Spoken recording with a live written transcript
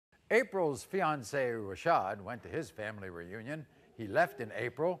April's fiance, Rashad, went to his family reunion. He left in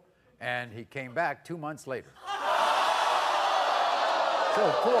April, and he came back 2 months later. So,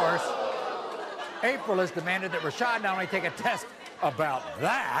 of course, April has demanded that Rashad not only take a test about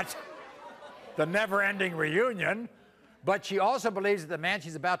that, the never-ending reunion, but she also believes that the man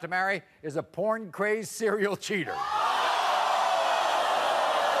she's about to marry is a porn-crazed serial cheater.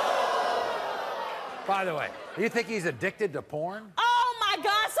 By the way, do you think he's addicted to porn? Oh, my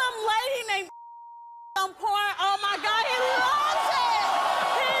God, some lady named on porn. Oh, my God, he loves it.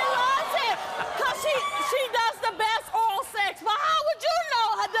 He loves it. Because she does the best oral sex. But how would you know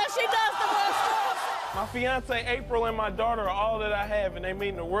that she does the best oral sex? My fiance April and my daughter are all that I have, and they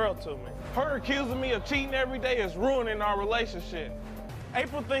mean the world to me. Her accusing me of cheating every day is ruining our relationship.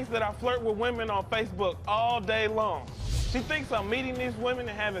 April thinks that I flirt with women on Facebook all day long. She thinks I'm meeting these women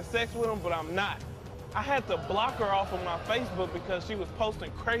and having sex with them, but I'm not. I had to block her off of my Facebook because she was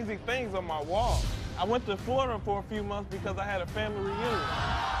posting crazy things on my wall. I went to Florida for a few months because I had a family reunion.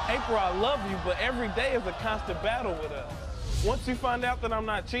 April, I love you, but every day is a constant battle with us. Once you find out that I'm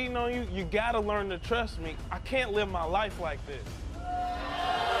not cheating on you, you gotta learn to trust me. I can't live my life like this.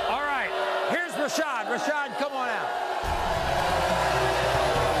 All right, here's Rashad. Rashad, come on out.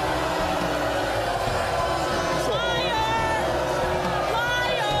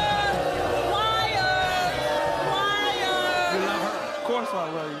 Of course I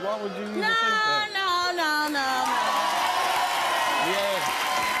love you. Why would you even think that? No. Yeah.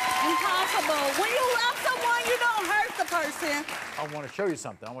 Impossible. When you love someone, you don't hurt the person. I want to show you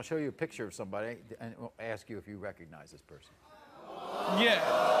something. I want to show you a picture of somebody and ask you if you recognize this person. Yeah.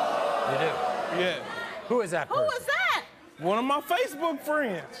 You do? Yeah. Who is that person? Who was that? One of my Facebook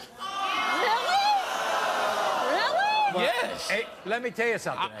friends. Really? Well, Yes. Hey, let me tell you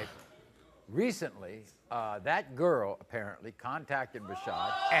something, April. Recently, that girl apparently contacted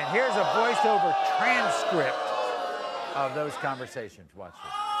Rashad, and here's a voiceover transcript of those conversations. Watch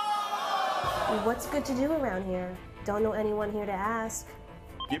this. What's good to do around here? Don't know anyone here to ask.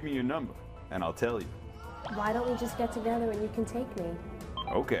 Give me your number, and I'll tell you. Why don't we just get together and you can take me?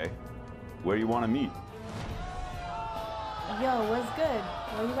 Okay. Where do you want to meet? Yo, what's good?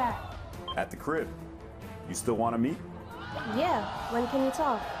 Where you at? At the crib. You still want to meet? Yeah, when can you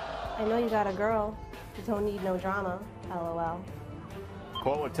talk? I know you got a girl. You don't need no drama, LOL.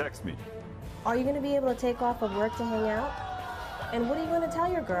 Call or text me. Are you gonna be able to take off of work to hang out? And what are you gonna tell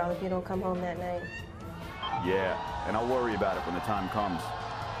your girl if you don't come home that night? Yeah, and I'll worry about it when the time comes.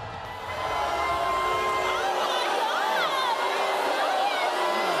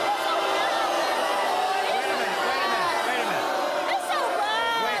 Wait a minute. It's so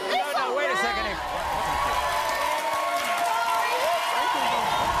bad. Wait a second, April.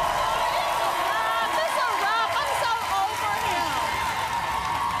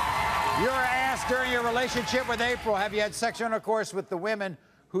 You're asked during your relationship with April, have you had sexual intercourse with the women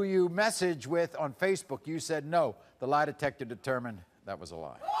who you message with on Facebook? You said no. The lie detector determined that was a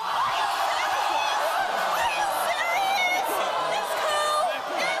lie.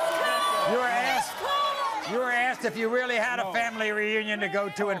 You were asked if you really had a family reunion to go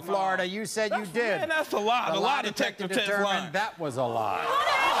to in Florida. You said you did. Man, that's a lie. The lie detector test determined lie. that was a lie.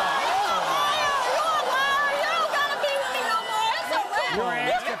 You were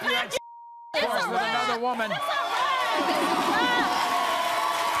asked if you had intercourse with another woman.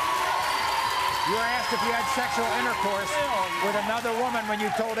 You were asked if you had sexual intercourse with another woman when you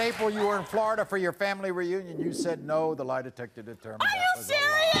told April you were in Florida for your family reunion. You said no. The lie detector determined that was a lie. Are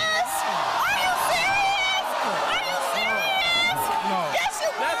you serious? No. Yes, you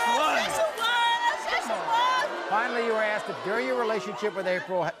That's was. lying. Yes, you was. Yes, you was. Finally, you were asked if during your relationship with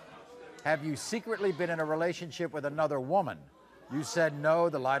April, have you secretly been in a relationship with another woman? You said no.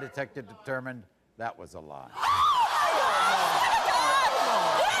 The lie detector determined that was a lie.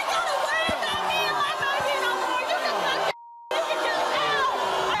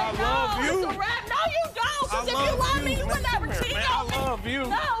 I love you.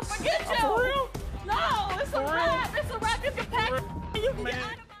 No, forget you. For real? No, it's a wrap. It's a wrap. You can pack. You can get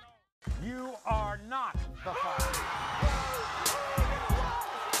out of my... You are not the father.